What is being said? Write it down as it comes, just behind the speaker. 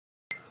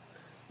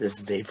This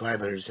is day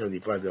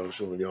 575 of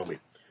Shul Yomi.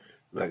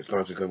 Like a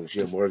sponsor coming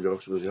share more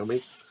of Shul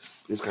Yomi.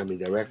 Please come me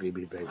directly,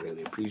 be very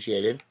greatly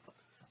appreciated.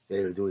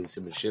 They were doing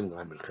some Shin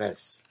Lam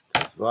Ches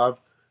Tesvav,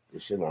 the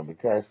Shin Lam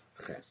Ches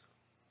Ches.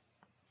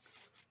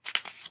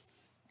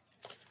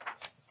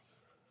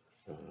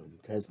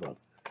 Tesvav.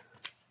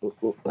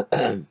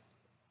 Mishesh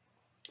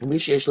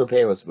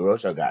Leperos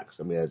Barosh Agak.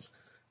 Somebody has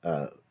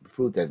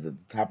fruit at the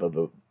top of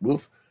a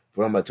roof.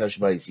 From a touch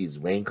body sees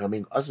rain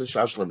coming. Also,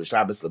 Shashlam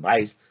Shabbos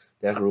Labais.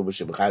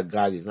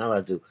 He's not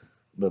allowed to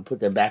put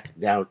them back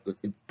down,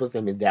 put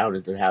them down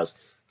into the house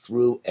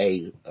through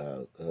a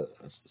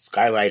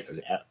skylight,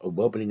 an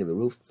opening in the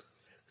roof.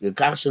 You're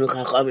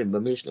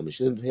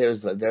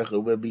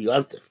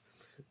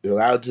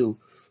allowed to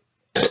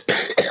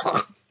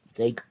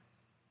take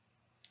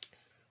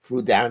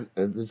fruit down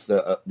this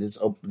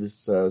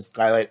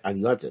skylight on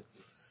Yontif.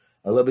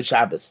 A little bit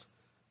Shabbos,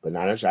 but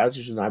not on Shabbos.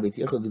 You should not be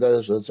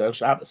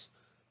Shabbos.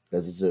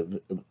 Because it's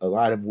a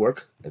lot of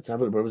work. It's not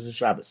for the purpose of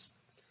Shabbos.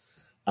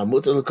 But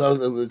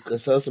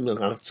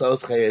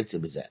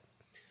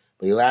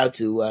you're allowed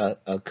to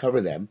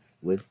cover them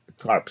with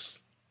tarps,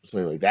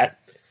 something like that.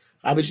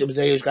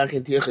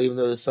 Even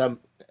though there's some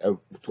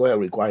toil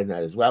required in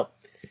that as well.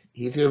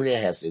 They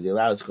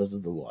allow it because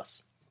of the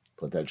loss,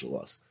 potential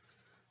loss.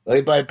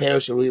 And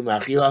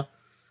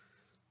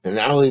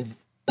not only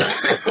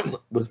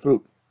with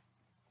fruit,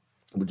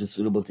 which is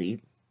suitable to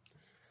eat.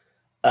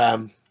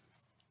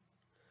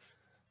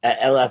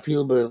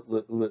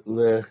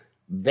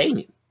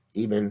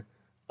 Even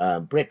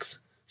bricks,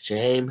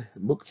 shehem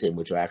muktzim,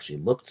 which are actually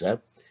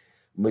muktzah.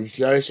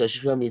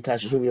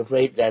 You're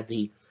afraid that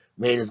the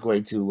rain is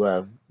going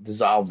to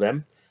dissolve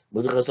them.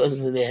 So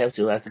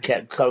you'll have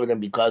to cover them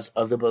because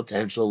of the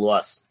potential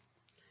loss.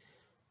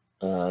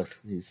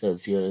 He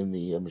says here in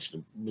the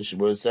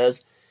Mishnah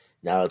says,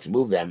 now to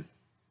move them,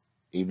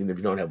 even if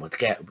you don't have what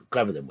to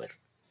cover them with.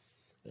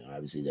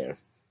 Obviously, they're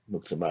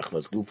muktzah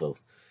machmas gufo.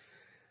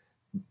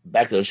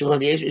 Back to the Shulchan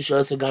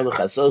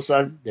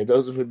that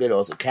those who forbid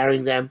also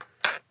carrying them,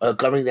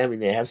 covering them in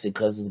their house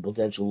because of the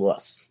potential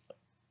loss.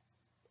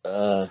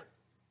 I'm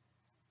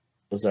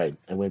sorry,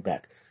 I went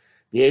back.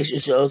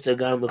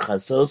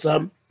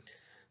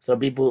 Some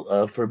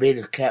people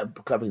forbid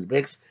covering the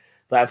bricks,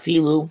 and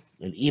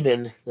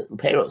even the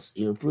peros,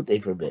 even fruit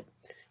they forbid.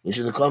 We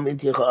should come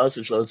into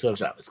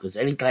because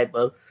any type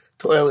of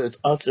toil is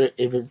also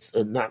if it's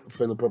not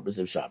for the purpose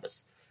of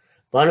Shabbos.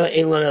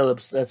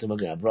 That's a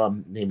Magen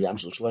Avram named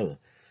Yamshel Shlomo.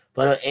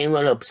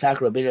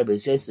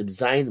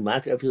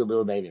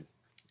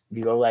 If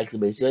you don't like the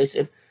Beis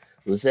Yosef,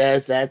 who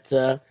says that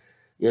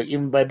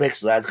even by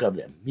bricks, allowed to cover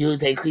them. You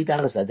take to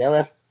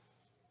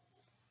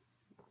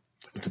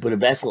put a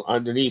vessel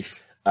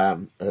underneath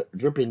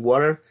dripping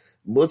water.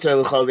 That's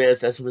no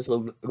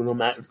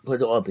matter what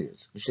the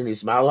opinions.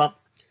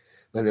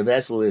 When the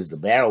vessel is the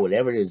barrel,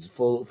 whatever it is,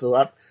 fill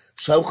up.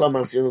 You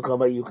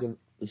can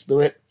spill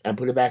it and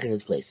put it back in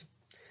its place.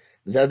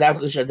 And so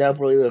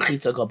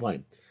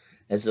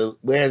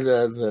where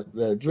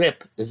the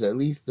drip is at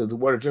least the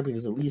water dripping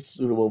is at least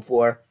suitable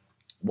for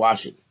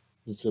washing.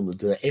 It's similar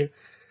to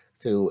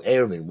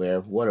Erevin,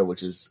 where water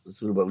which is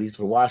suitable at least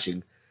for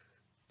washing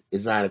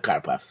is not a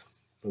karpaf.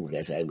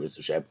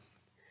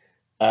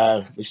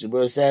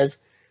 Mishnah says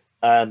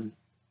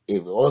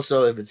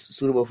if it's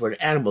suitable for an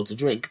animal to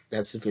drink,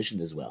 that's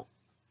sufficient as well.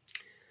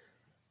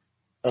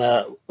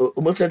 Then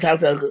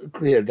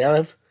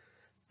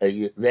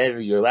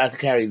you're allowed to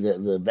carry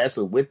the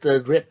vessel with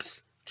the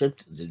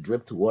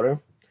dripped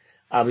water.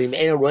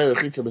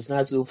 It's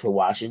not suitable for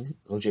washing.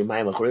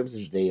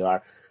 They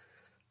are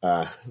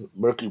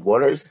murky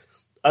waters.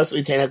 Because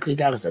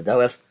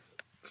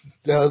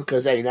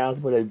they now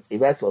put a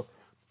vessel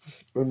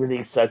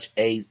underneath such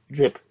a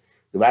drip.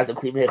 You're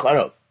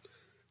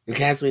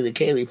canceling the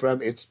keli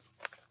from its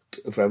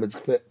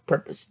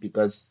purpose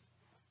because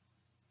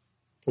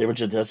it's going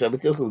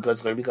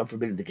to become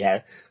forbidden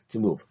to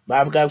move.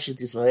 When it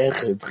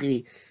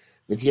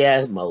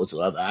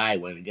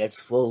gets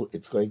full,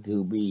 it's going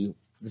to be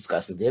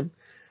disgusting to him.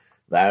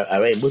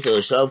 And then he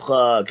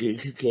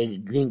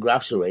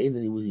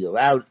will be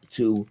allowed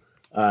to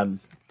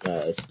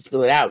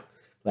spill it out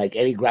like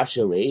any graf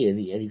sharei,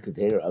 any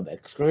container of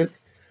excrement.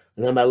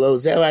 And then now to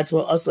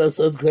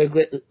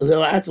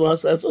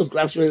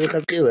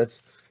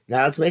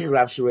make a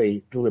graf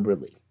sharei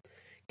deliberately.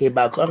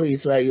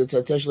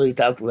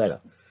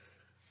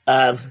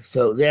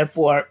 So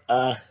therefore,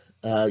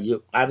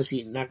 you're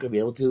obviously not going to be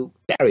able to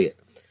carry it.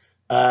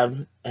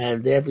 And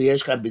therefore, and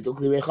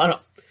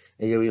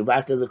you're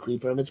about to the kli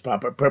from its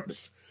proper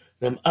purpose.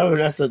 But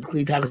let's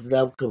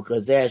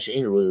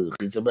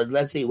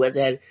say you went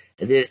ahead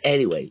and did it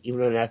anyway, even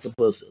though you're not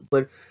supposed to.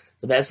 Put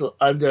the vessel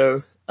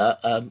under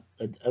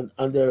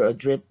a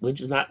drip, which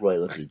is not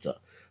royal lechitza.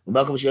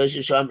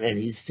 And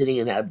he's sitting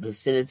in that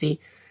vicinity.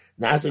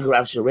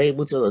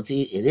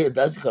 It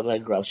does become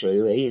like a graf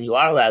sharei, and you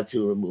are allowed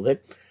to remove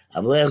it.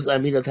 You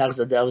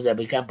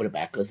can't put it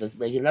back because that's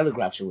making another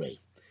graf sharei.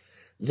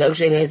 That's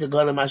why there isn't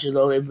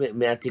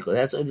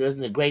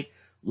a great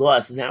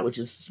loss in that which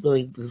is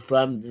dripping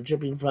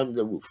from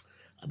the roof.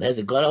 Has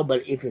a gadol,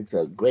 but if it's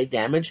a great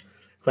damage,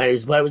 find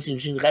his bar with sin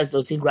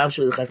chesed sin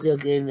grafshri the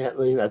chatchil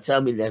can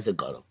tell me that's a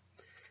gadol.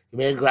 You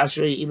made a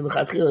grafshri even the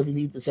chatchil if you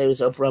need to save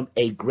yourself from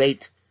a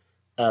great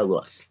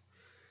loss.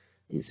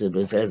 He said,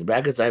 but says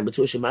brackets I'm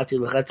betul shemati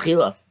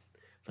lechatchila.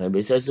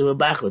 Find says to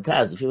Bach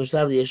Taz. If you must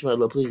have the Yishmael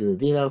lo plig the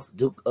Dino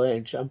Duke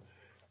and Sham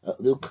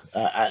Luke.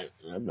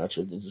 I'm not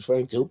sure what this is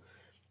referring to.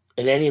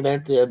 In any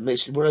event, the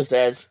Mishnah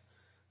says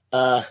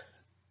if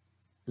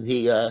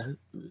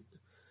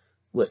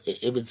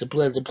it's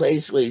the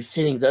place where he's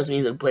sitting doesn't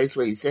mean the place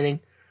where he's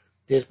sitting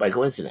just by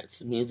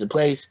coincidence. It means the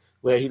place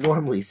where he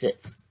normally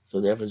sits.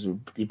 So therefore it's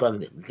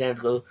repugnant. You can't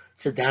go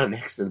sit down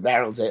next to the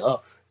barrel and say,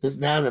 oh, this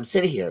now I'm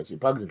sitting here, it's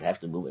repugnant, I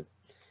have to move it.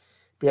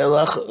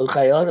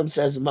 Chayyim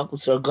says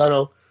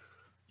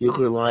you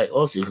can rely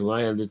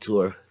on the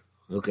tour.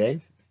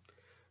 Okay?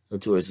 The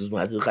tour is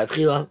matir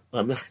lechatchila.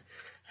 I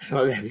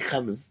know that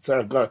becomes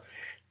Tzar Gadol.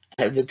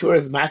 The tour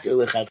is matir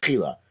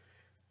lechatchila.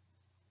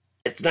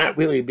 It's not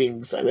really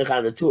being samech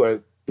on the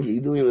tour if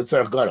you're doing the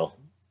Tzar Gadol,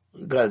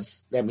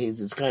 because that means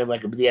it's kind of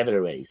like a b'diavad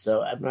already.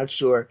 So I'm not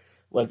sure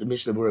what the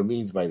Mishnah Berurah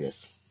means by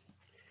this.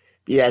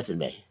 Be as it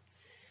may.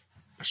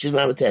 Shim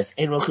Lamates.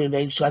 Ein rochim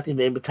vein shvatim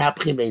vein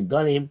betapchim vein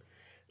donim.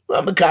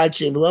 Lo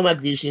makadshim lo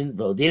makdishin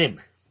v'odinim.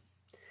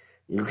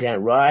 You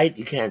can't ride,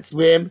 you can't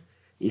swim,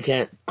 you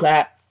can't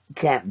clap, you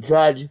can't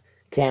judge,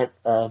 can't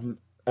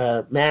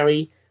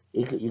marry,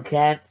 you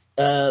can't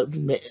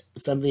make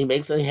something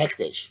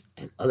hektish,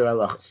 and other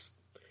halachas.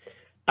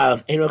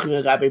 Of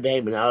enochim agabe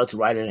behem, you're not allowed to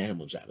ride an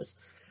animal Shabbos.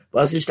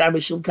 But you're not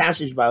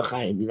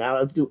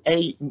allowed to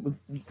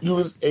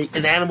use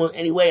an animal in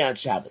any way on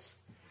Shabbos.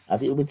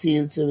 Even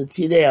the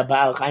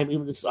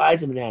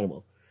sides of an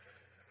animal.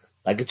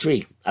 Like a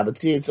tree. But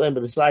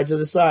the sides of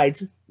the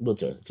sides,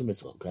 mutter. It's a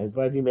mitzvah. Because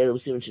Bardim made a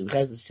Siman Shin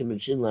Ches, it's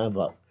Siman Shin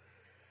Lavav.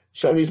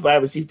 Shani's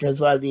bar received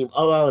Tezvadim,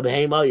 Allah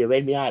Behemo, you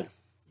read me out.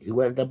 He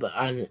went up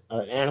on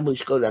an animal, you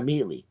should go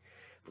immediately.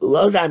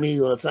 It's not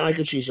like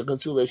a tree, but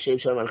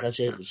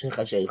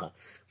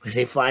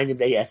they find him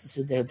that he has to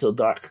sit there until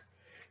dark.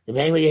 The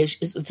Behemo Yesh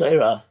is the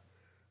Torah.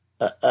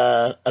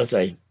 I'm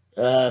sorry.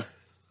 But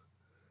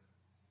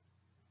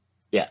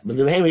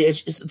the Behemo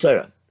Yesh is the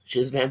Torah.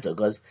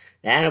 Because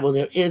the animal,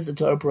 there is a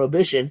Torah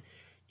prohibition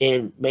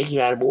in making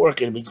an animal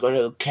work, and if he's going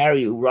to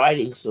carry you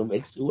riding, so it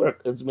makes it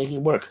work. It's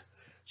making work.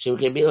 She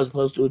can be as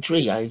opposed to a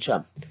tree. I ain't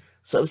chum.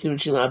 So we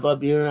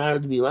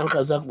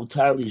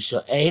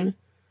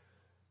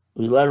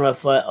learn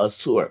Rafa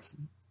Asur.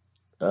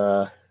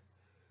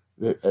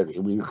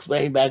 We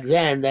explained back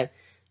then that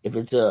if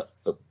it's a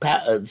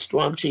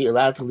strong tree, you're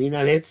allowed to lean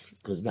on it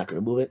because it's not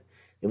going to move it.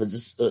 If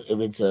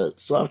it's a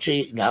soft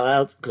tree, you're not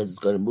allowed because it's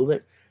going to move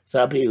it.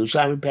 So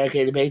Yerushalmi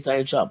Perkei the Beis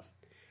Ayin Sham.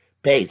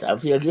 Beis. I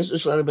feel Gish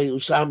Shalom by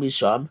Yerushalmi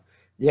Sham.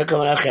 There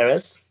come an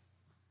Acheres.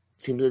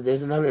 Seems that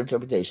there's another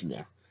interpretation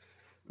there.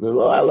 The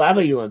law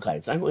lava Yulankai.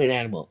 It's not going an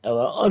animal.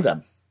 Ela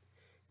Adam.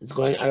 It's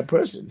going on a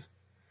person.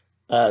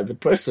 The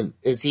person,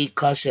 is he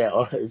kasher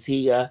or is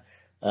he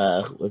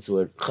what's the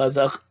word?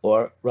 Chazak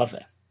or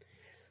Rafa?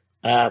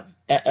 The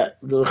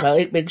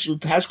Chalik makes you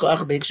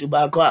tashkoach, makes you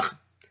ba'koach.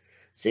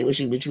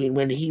 Distinguishing between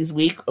when he's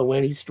weak or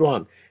when he's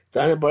strong.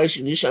 A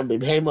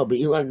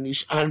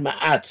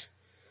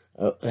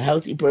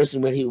healthy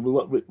person, when he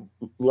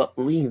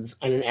leans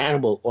on an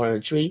animal or on a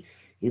tree,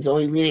 he's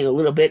only leaning a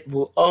little bit.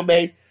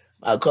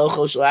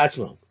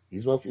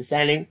 He's mostly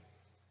standing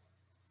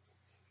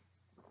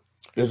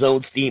his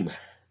own steam.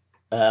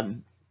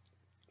 It's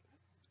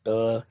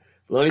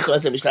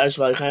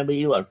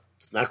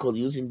not called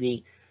using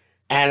the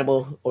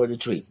animal or the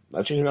tree.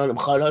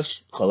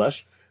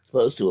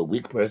 Opposed to a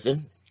weak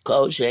person.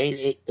 Well, he's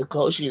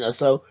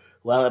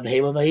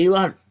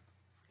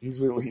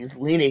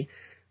leaning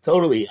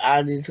totally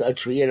on a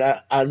tree and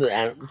on the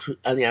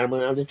animal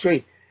and on the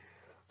tree.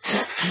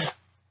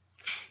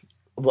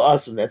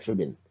 Awesome, that's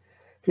forbidden.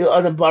 And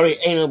even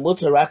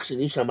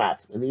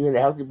the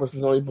healthy person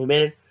is only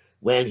permitted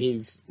when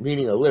he's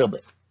leaning a little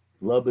bit.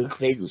 Not with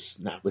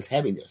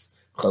heaviness.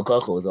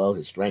 With all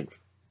his strength.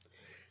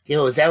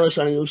 This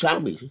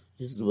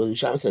is what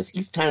Yerushalmi says.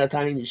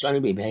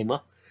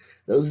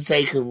 Those who say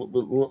you can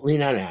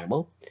lean on an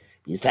animal.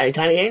 Those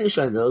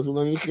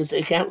who can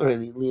say can't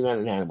lean on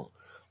an animal.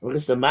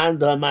 Because the man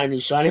said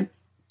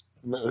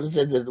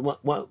that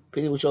one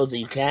opinion which shows that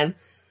you can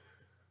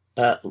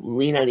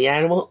lean on the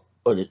animal,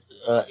 or it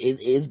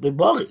is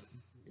bibori.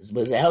 It's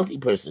a healthy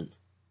person,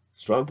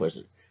 strong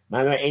person.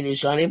 Man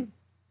that's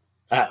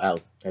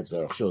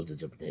our show's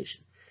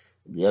interpretation.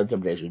 The other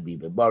interpretation would be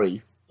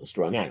bibori, a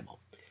strong animal.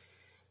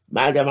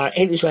 Man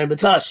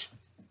betosh.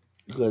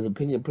 Because the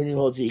opinion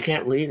holds that you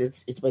can't lean.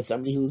 It's by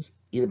somebody who's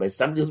either by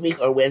somebody who's weak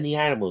or when the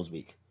animal is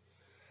weak.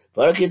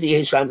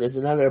 There's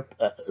another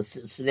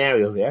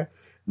scenario there.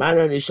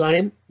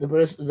 The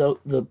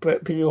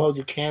opinion holds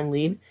you can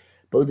lean,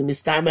 but the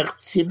mistamech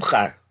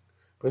sivchar,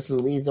 person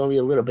who leans only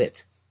a little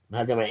bit.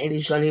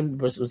 The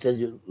person who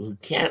says you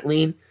can't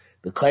lean,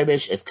 the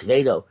koibesh is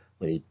kvedo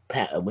when he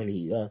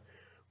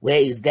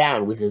weighs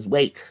down with his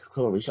weight.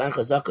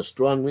 A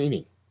strong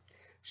leaning.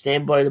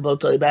 Stand by the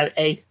boat about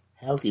a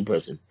healthy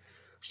person.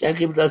 Stand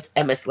keep us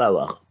emes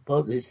lalacha.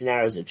 Both these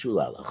scenarios are true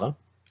lalacha.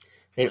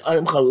 And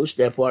adam chalush,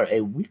 therefore,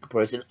 a weak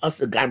person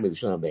also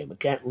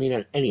can't lean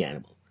on any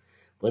animal.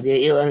 But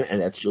the ilan,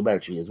 and that's true about a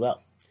tree as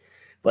well.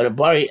 But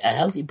a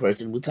healthy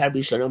person,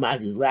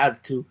 is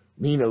allowed to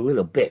lean a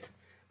little bit.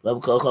 Not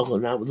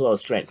with all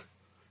strength.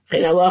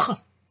 That's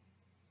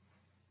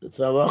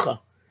halacha.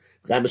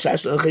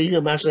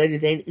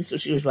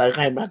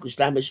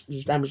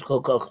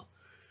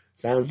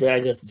 Sounds there, I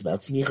guess it's about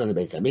smicha on the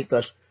base of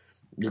mikdash.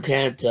 You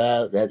can't,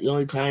 that the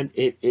only time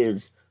it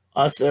is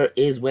usher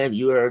is when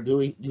you are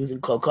using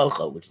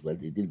kokocha, which is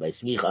what they did by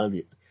smicha on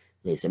the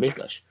base of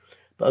mikdash.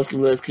 Poskim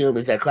Lewis Kilim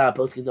is that cloud.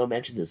 Poskim don't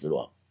mention this at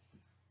all.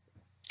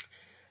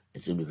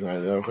 Assume you can write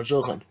the Aruch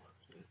HaShulchan.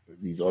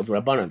 These are the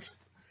Rabbanans.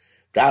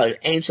 Dalit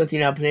ain't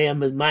shatin al pnei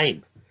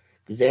mayim.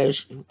 Because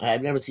I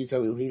have never seen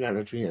somebody lean on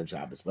a tree on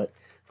Shabbos, but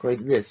according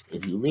to this,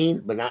 if you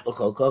lean but not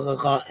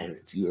l'chol and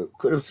you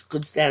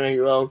could stand on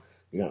your own,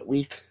 you're not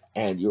weak,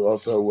 and you're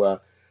also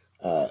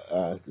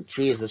the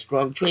tree is a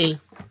strong tree,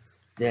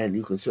 then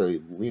you can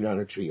certainly lean on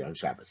a tree on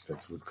Shabbos.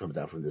 That's what comes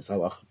out from this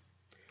halacha.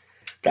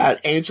 Dalit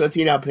ain't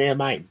shatin al pnei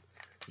mayim.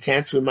 You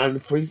can't swim on the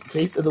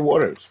face of the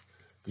waters.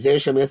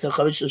 Because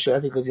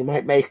you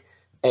might make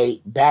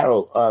a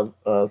barrel of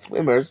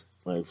swimmers,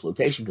 like a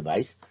flotation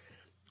device,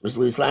 to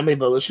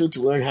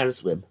learn how to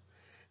swim.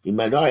 If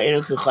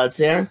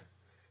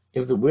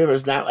the river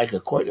is not like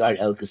a courtyard,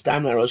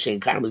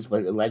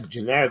 but like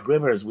generic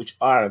rivers, which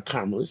are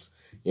carmelous,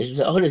 there's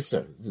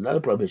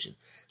another prohibition.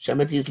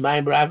 Maybe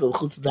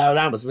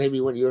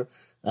when you're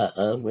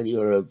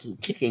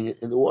kicking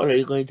in the water,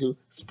 you're going to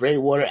spray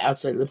water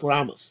outside the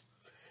foramos.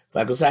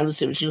 You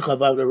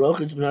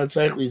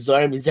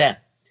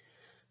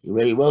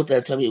already wrote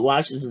that somebody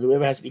washes in the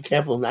river has to be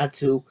careful not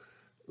to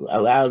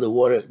allow the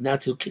water,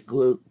 not to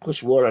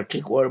push water or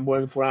kick water more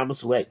than 4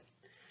 amos away.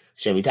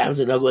 And that's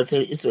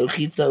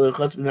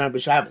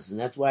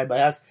why by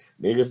us,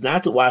 it is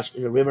not to wash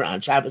in a river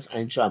on Shabbos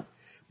and Sham.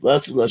 They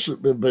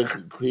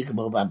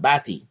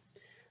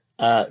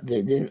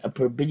didn't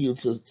forbid you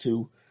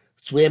to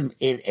swim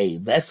in a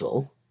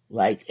vessel,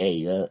 like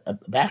a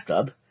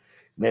bathtub.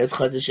 If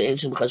it's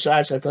in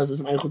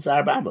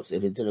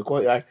a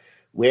courtyard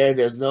where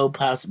there's no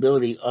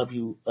possibility of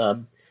you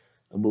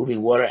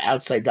moving water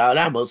outside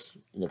Dalet Amos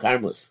in the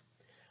Carmelus.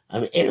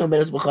 It's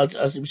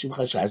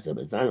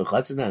not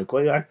in a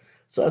courtyard,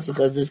 so that's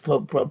because there's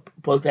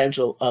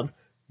potential of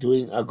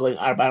going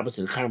Arba Amos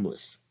in the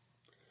Carmelus.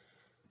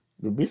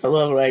 The Biur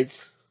Halacha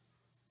writes,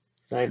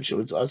 it's not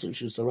sure it's also in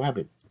Shus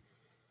Rabin.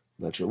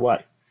 Not sure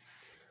why.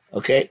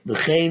 Okay, a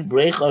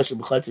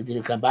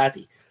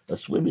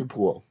swimming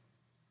pool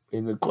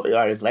in the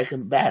courtyard is like a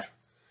bath.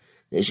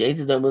 It's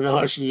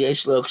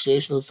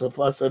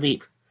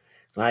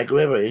like a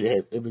river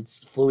if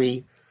it's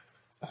fully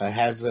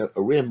has a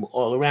rim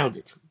all around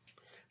it.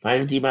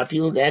 Because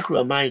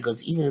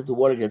even if the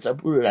water gets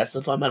uprooted,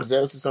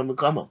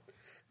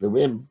 the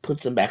rim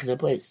puts them back in their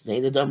place.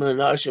 It's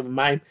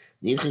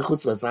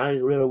not like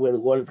a river where the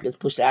water gets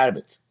pushed out of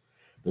it.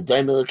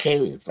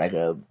 It's like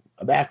a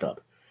bathtub,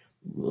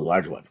 a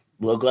large one.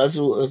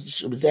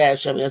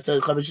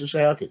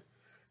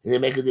 And they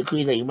make a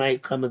decree that you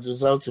might come as a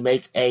result to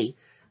make a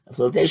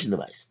flotation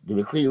device. The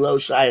decree lo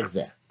shayach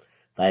zeh.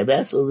 By a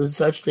vessel,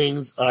 such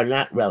things are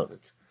not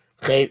relevant.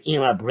 Therefore,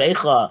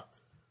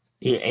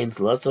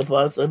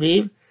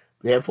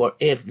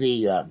 if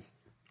the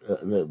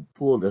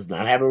pool does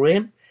not have a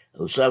rim,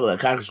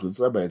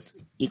 but it's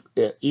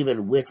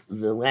even with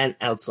the land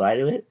outside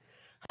of it,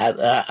 even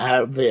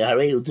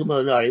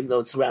though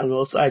it's surrounded on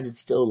all sides, it's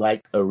still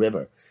like a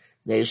river.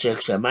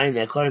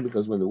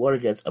 Because when the water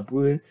gets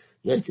uprooted,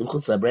 they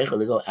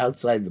go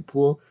outside the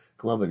pool,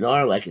 come over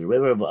Nahar, like in the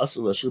river of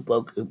Asul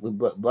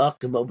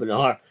come over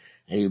Nahar,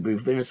 and you'll be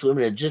finished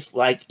swimming it just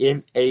like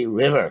in a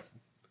river.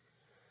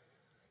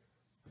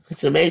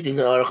 It's amazing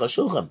that Aruch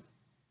HaShulchan.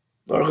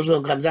 Aruch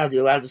HaShulchan comes out,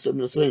 you're allowed to swim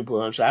in a swimming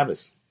pool on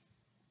Shabbos.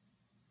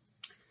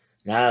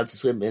 You're not allowed to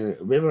swim in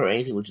a river or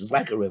anything which is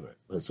like a river.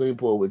 But a swimming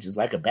pool which is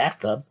like a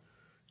bathtub,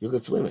 you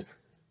could swim in.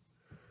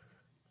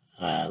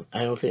 I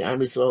don't think Am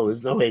Yisrael,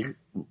 there's no way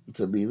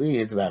to be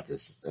lenient about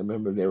this. I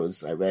remember I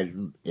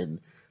read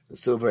in the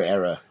Silver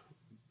era,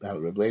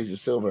 about Reb Eliezer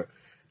Silver,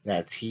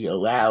 that he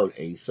allowed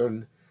a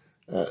certain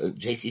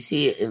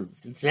JCC in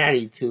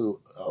Cincinnati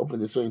to open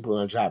the swimming pool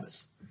on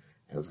Shabbos.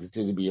 It was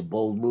considered to be a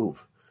bold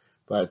move.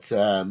 But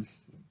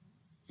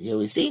here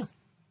we see,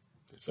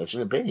 it's such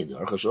an opinion, the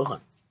Aruch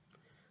HaShulchan.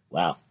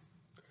 Wow.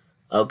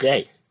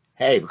 Okay.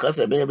 Hey, because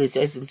I've been able to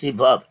say some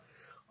Vav.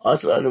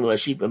 Also, Adam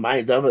Laship and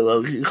my Dover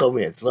low,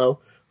 it's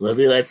low,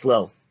 it's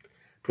low.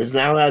 Person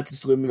not allowed to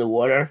swim in the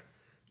water,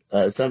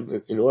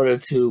 in order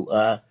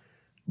to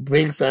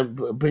bring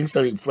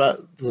something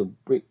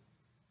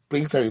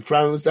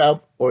from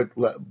himself or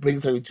bring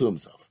something to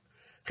himself.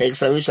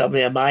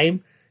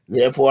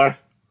 Therefore,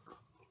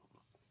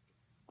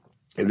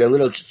 if there are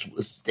little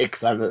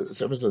sticks on the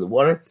surface of the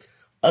water,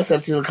 also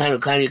I've seen the kind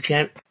you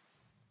can't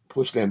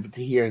push them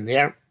to here and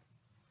there.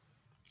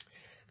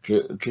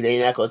 In order to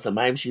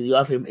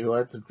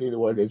clean the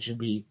water, they should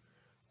be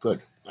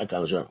good. Like I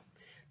was wrong.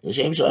 Just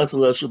like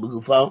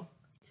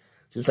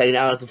you're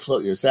not allowed to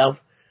float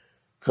yourself.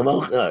 You're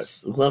not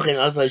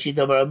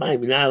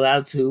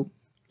allowed to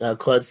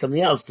cause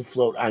something else to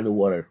float on the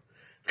water.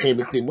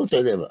 Obviously,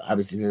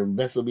 the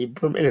vessel will be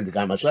permitted.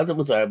 Because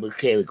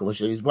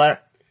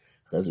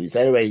we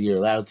said already, you're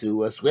allowed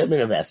to swim in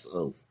a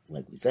vessel,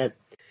 like we said.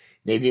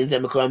 This is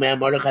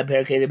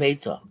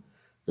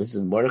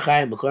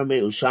Mordechai, Mekor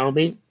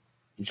Ushalmi,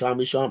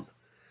 Shom.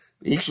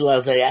 Excuse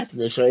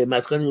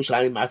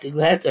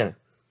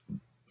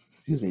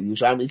me, the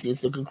Ushalmi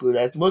seems to conclude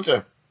that's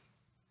mutter.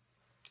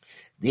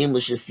 The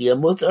English is see a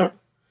mutter.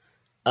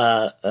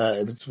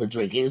 If it's for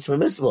drinking, it's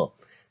permissible.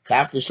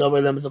 Like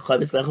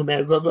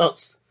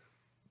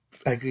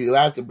you're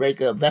allowed to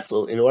break a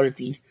vessel in order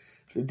to eat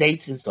the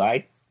dates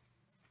inside.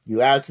 You're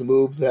allowed to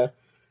move the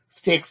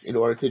sticks in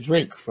order to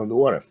drink from the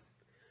water.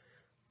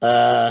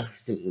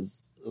 Moshe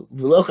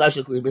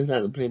asks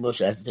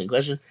the same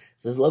question.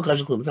 It says,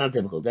 it's not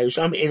difficult. It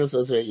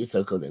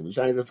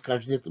doesn't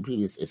contradict the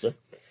previous Isser.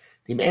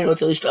 You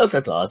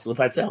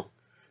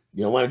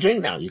don't want to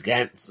drink now. You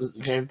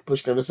can't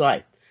push them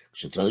aside.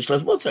 If you want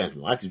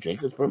to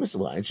drink, it's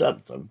permissible.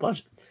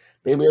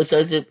 Maybe it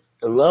says it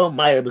low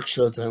Meyer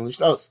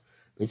Bikshot.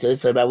 He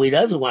says about he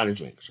doesn't want to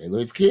drink.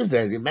 His kids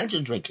there, they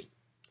mentioned drinking.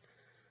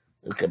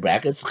 Okay,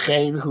 brackets who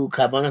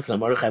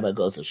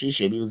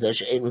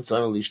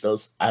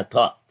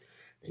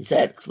they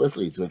said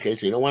explicitly it's okay,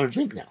 so you don't want to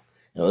drink now.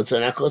 You want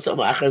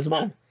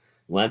to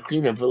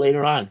clean them for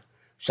later on.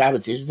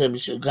 Shabbos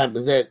should come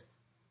with it.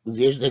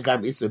 It's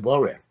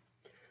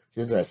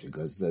interesting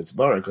because it's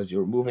boring because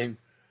you're removing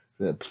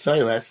the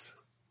psoiles,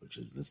 which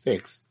is the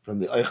sticks, from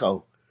the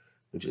oichel,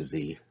 which is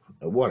the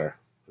water,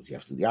 because you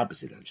have to do the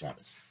opposite on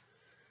Shabbos.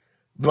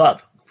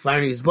 Vav,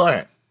 finally is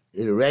boring.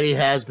 It already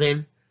has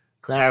been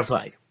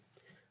clarified.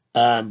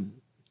 The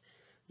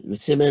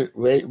Simon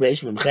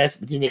Reish Memches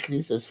between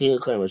Knisa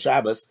Sfina Kohen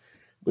Shabbos.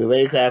 We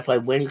already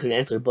clarified when you can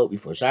enter a boat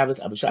before Shabbos.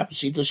 Abu Shabbos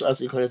Shitush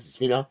Asi Kohen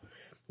Sfina.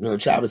 On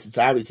Shabbos it's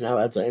obvious you're not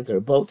allowed to enter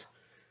a boat.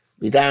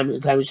 B'dam the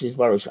time she's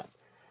borrowed shop.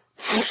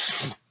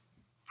 For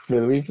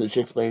the reason that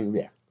you're explaining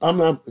there.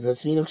 But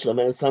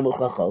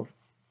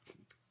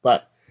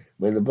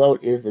when the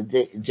boat is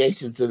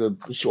adjacent to the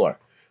shore,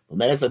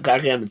 it's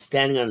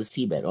standing on the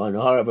seabed or on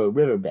the heart of a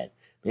riverbed.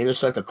 May not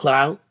start to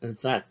cloud and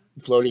it's not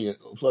floating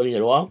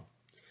at all.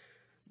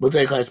 We'll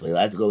take place, but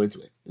I have to go into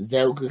it.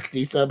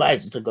 You start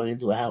going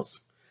into a house.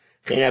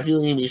 Even if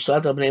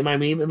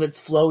it's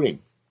floating.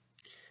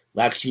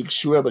 But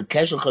it's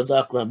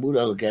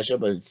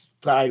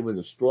tied with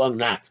a strong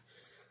knot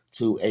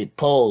to a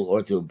pole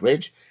or to a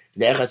bridge.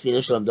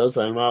 Those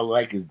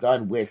like is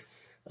done with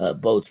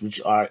boats which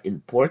are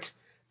in port.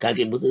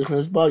 You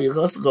can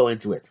also go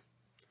into it.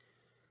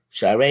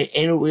 Share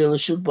ain't a real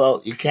shoot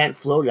boat. You can't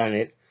float on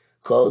it.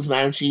 As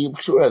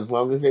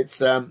long as it's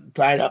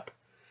tied up.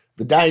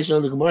 The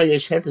Daishon, the Gemara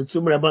Yeshet, and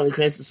Tzumar Rabban, the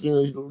Knesset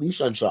Sfina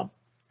Lishon Sham.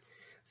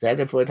 So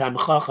that for a time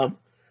Chacham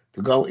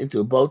to go into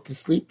a boat to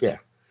sleep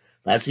there.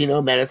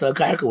 Vasvino Meretz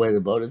Karka, where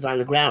the boat is on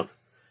the ground.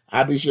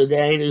 And you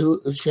can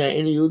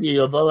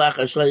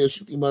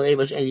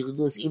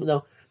do this even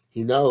though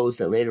he knows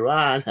that later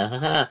on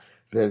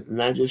the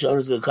non-Jewish owner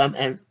is going to come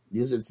and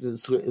use it to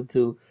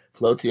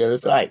float to the other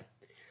side.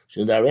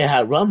 To have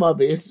a Rama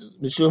b'is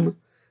in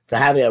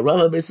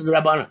the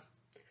Rabbanan.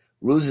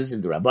 Ruses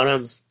in the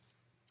Rabbanans.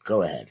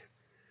 Go ahead.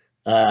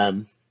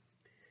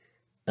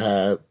 It's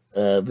a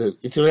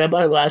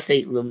Rabbanan last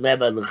say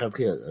Lemeva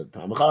L'Chatchila.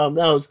 Tamachal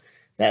knows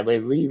that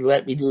when they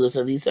let me do this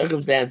under these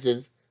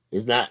circumstances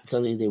is not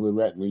something they would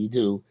let me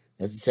do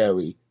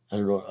necessarily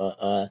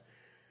on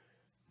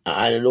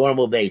a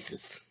normal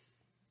basis.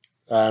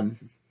 But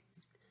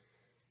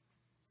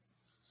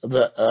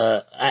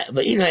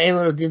you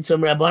know, did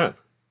some Rabbanan.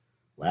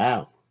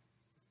 Wow,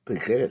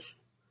 big kiddush.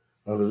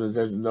 Or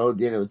says no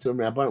din of some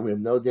Rabbanan. We have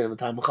no din of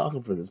time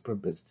Chacham for this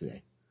purpose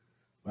today.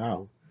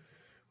 Wow,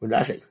 we're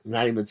nothing.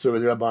 Not even Tzur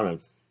the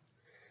Rabbanan,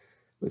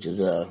 which is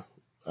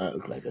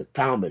like a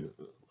Talmud,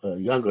 a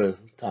younger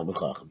Talmud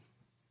Chacham.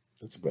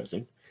 That's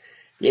depressing.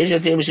 There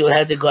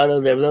are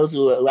those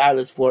who allow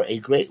this for a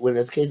great, when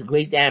there's a case of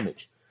great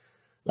damage.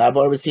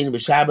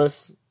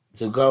 Shabbos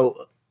to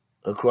go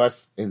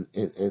across to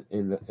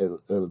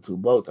a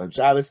boat on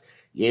Shabbos.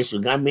 There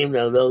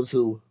are those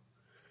who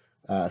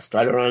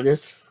started on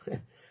this.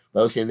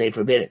 Those who they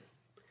forbid it.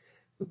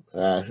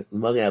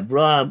 Magen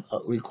Avraham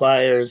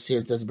requires, here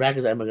it says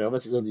brackets,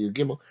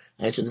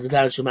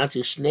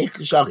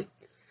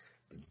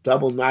 it's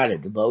double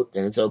knotted, the boat,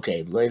 and it's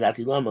okay. Says,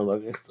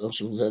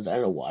 I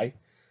don't know why.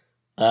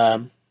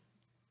 The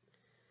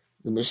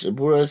Mishnah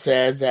Berurah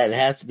says that it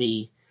has to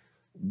be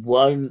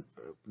one,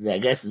 I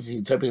guess is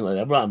interpreting like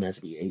Avraham, has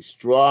to be a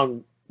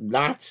strong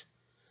knot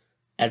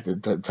at the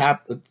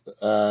top,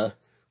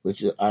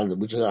 which is on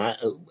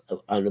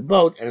the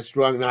boat, and a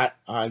strong knot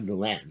on the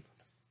land.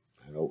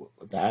 I don't know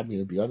what that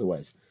would be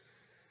otherwise.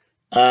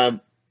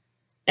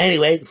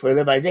 Anyway, for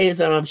the Vaidei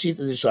Saram Shita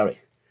the Shari.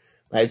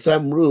 By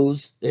some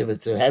rules, if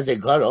it has a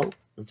gadol,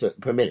 it's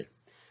permitted.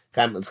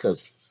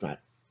 Because it's not.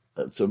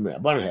 It's a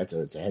rabbanon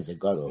heter. It has a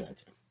gadol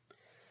heter.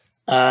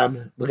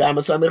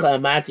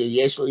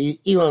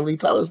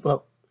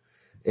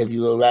 If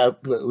you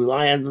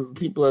rely on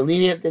people who are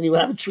lenient, then you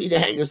have a tree to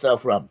hang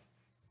yourself from.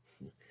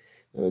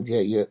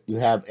 You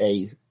have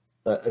a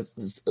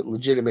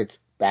legitimate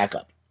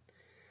backup.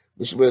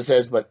 Mishnah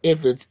says, but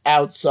if it's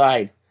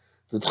outside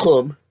the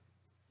tchum,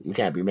 you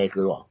can't be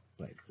making it all,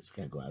 right? Because you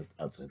can't go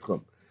outside the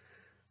tchum.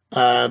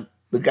 The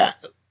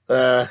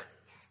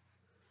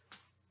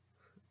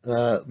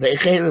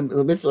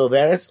mitzvah of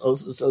Eretz,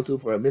 also so too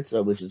for a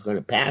mitzvah which is going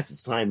to pass,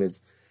 its time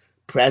is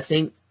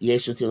pressing.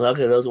 Yeshu Tilaka,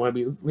 those who want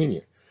to be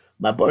lenient.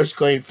 Maborish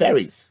going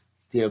ferries.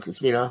 Tino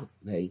Kasvino,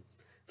 a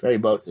ferry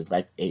boat is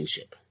like a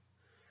ship.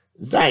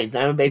 Zayin,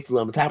 Diamond Bates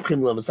Lom,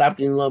 Tapkim Lom,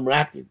 Sapkim Lom,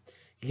 Raktim.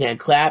 You can't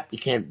clap, you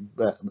can't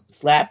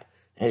slap,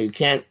 and you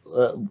can't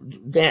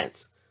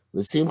dance.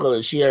 The Simcha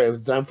Lashir, if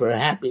it's done for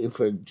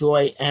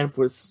joy and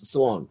for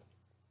song.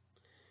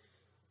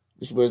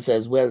 Mishnah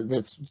says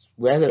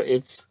whether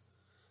it's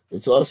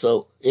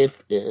also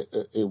if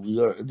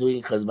you're doing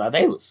it because of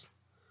avelus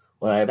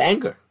or out of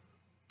anger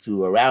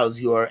to arouse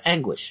your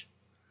anguish,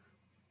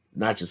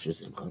 not just for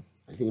simcha.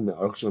 I think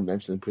Orchshon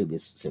mentioned in the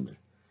previous simon.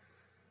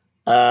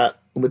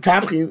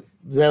 Umatapkin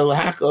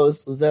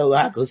zelahakos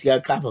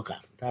yad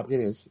kafokaf.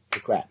 Tapkin is the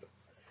clap,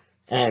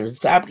 and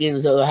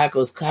sapkin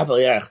zelahakos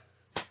kafayarch,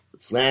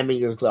 slamming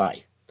your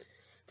thigh.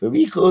 For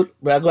rikud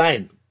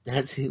raglaim,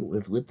 dancing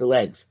with the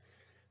legs.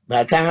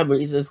 Since only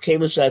these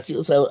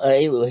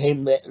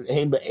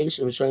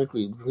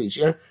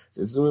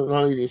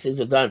things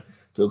are done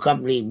to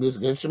accompany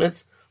music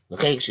instruments,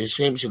 never just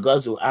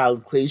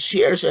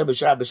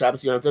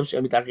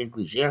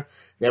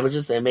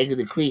they make a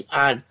decree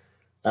on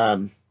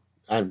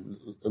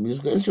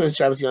musical instruments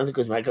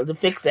because might come to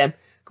fix them.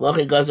 They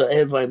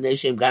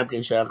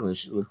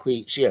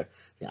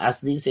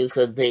ask these things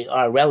because they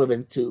are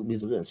relevant to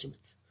musical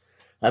instruments.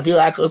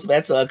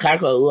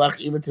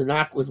 Even to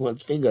knock with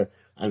one's finger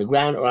on the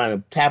ground or on a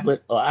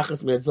tablet or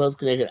achas mitzvos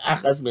connected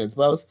achas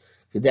mitzvos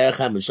kederech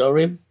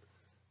hamishorim.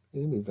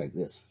 It means like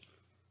this.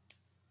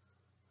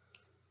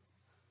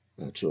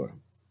 Not sure.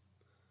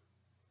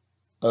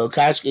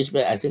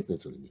 Okashkishbe, I think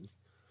that's what it means.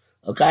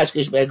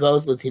 Okashkishbe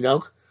goes to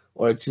tinok,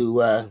 or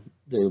to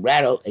the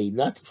rattle a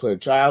nut for a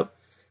child,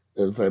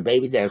 for a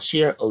baby derech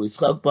shir, or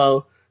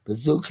lischokbo,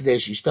 bezuk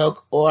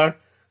kadeshishtok, or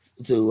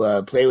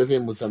to play with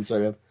him with some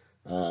sort of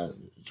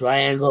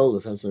triangle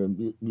or some sort of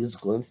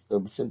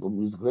simple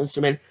musical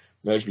instrument.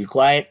 No, should be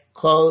quiet.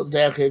 Kol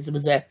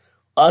zeh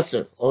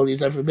usher. All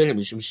these are forbidden.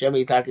 So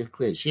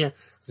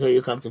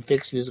you come to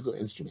fix musical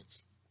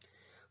instruments.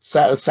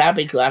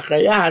 Sabi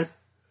klachayad,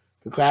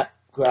 to clap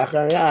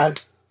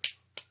klachayad.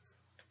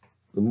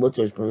 The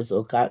mutter is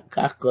permissible.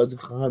 Kach goes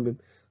to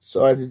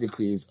saw the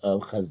decrees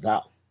of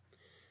Chazal.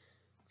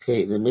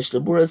 Okay, the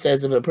Mishnah Berurah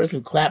says if a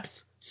person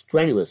claps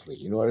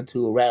strenuously in order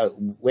to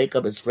wake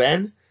up his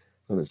friend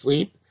from his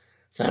sleep,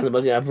 Sign the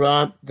Magen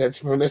Avraham, that's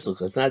permissible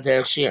because it's not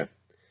derech shir.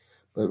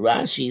 But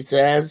Rashi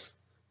says,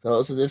 so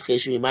also in this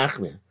case should be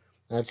machmir.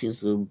 That seems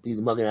to be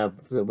the Magen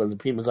Avraham, what the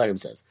Pri Megadim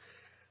says.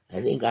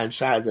 I think on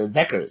Shah, the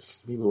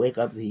Vekkers, people wake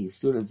up the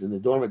students in the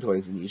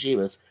dormitories in the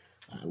yeshivas.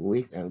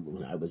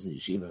 When I was in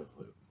yeshiva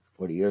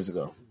 40 years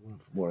ago,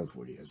 more than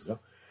 40 years ago.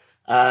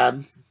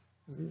 40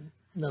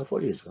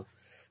 years ago.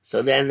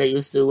 So then they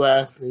used to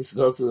go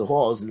through the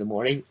halls in the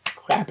morning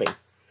clapping.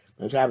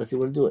 On Shabbos, he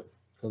wouldn't do it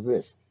because of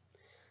this.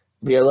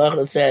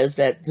 Bialocha says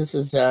that this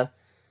is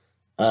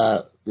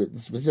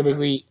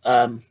specifically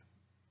clap.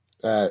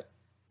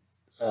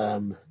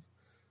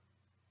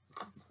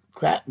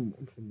 What?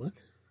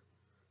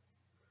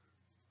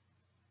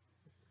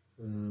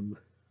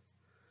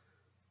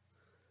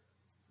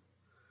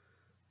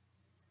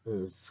 What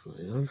is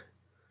going on?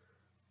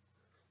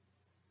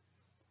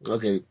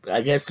 Okay,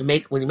 I guess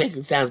when you make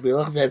it sounds,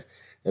 Bialocha says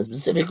that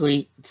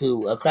specifically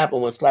to clap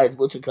on one slide is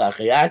butcher,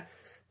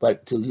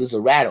 but to use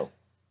a rattle.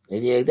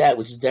 Anything like that,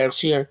 which is derech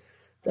shir,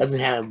 doesn't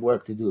have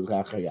work to do with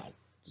Kachayad.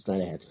 It's not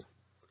a answer.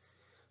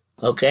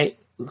 Okay?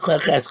 You know,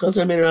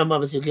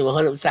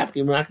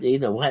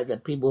 what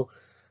that people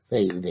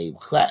they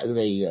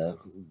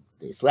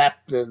slap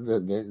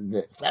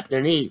slap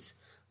their knees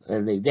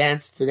and they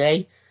dance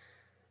today.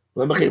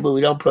 But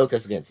we don't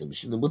protest against them.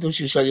 Because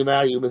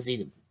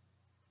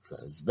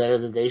it's better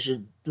that they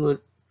should do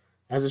it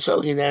as a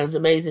shogin. That is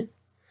amazing.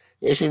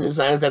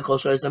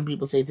 Some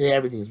people say today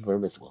everything is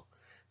permissible.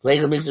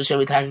 Legal makes the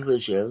Shemi technically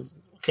shares.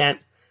 Can't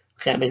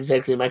make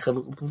exactly my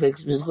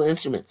fix musical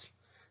instruments.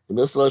 The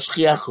Milsalo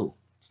Shchiachu.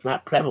 It's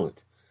not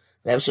prevalent.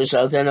 Perhaps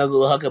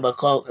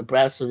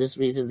for this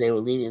reason they were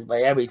lenient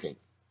by everything.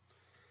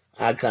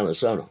 Ad Kan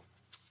Lashono.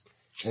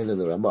 End of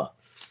the Ramah.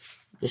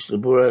 Mishnah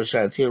Berurah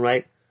Sharatzin,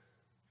 right?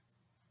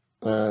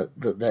 The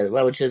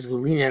which says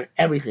lenient on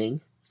everything.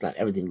 It's not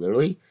everything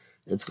literally.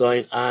 It's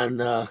going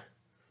on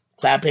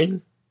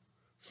clapping,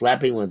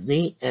 slapping one's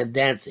knee, and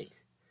dancing.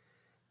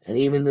 And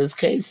even in this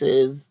case,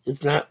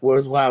 it's not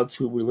worthwhile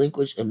to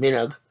relinquish a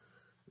minhag,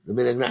 the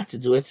minhag not to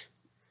do it,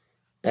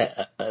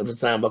 if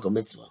it's not a Makom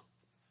Mitzvah.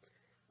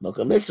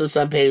 Makom Mitzvah,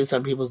 some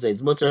people say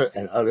it's mutter,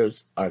 and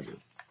others argue.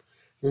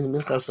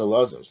 Minchas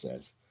Elazar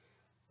says,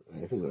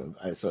 I think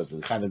I saw this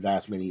in Chavad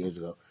Das many years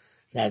ago,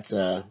 that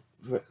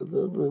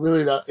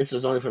really the Isser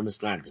is only for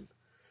Misnagdim,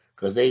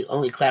 because they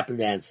only clap and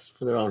dance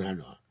for their own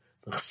Hanoah.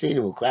 The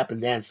Chassidim who clap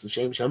and dance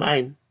L'Shem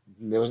Shamayim,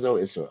 there was no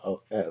Isser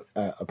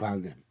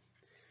upon them.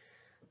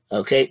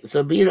 Okay,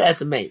 so be it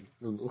as a maid.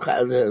 The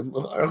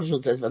Aruch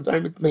HaShulchan says,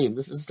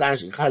 this is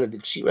astonishing.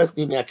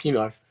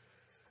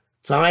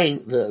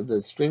 Tying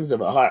the strings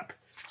of a harp.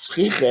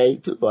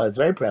 Shchiche, tuba, is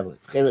very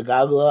prevalent. And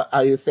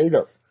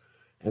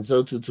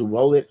so to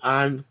roll it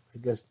on, I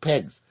guess,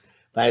 pegs.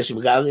 They like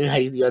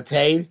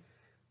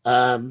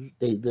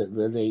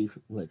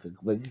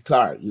a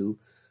guitar. You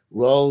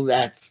roll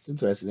that, it's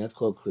interesting, that's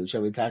called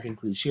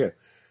klishir.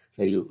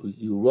 So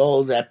you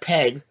roll that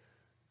peg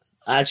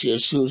until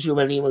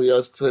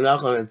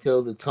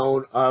the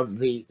tone of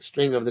the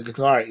string of the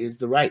guitar is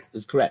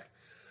correct.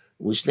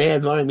 All these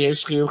things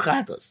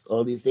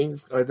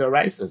are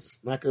deraisas,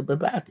 not going to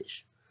be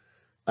batish.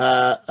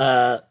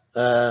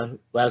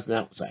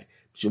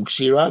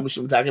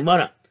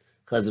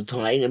 Because of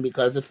tying and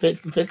because of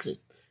fixing.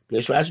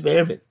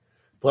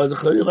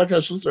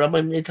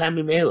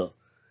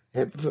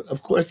 And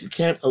of course, you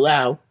can't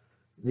allow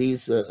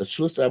these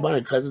shus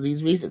rabbanan because of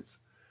these reasons.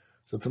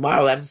 So tomorrow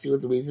we'll have to see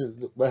what the reasons,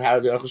 how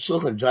the Aruch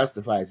HaShulchan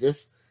justifies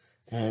this,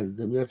 and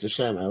the Mirz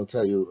Hashem I will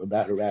tell you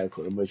about a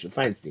radical Moshe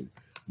Feinstein,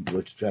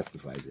 which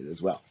justifies it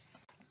as well.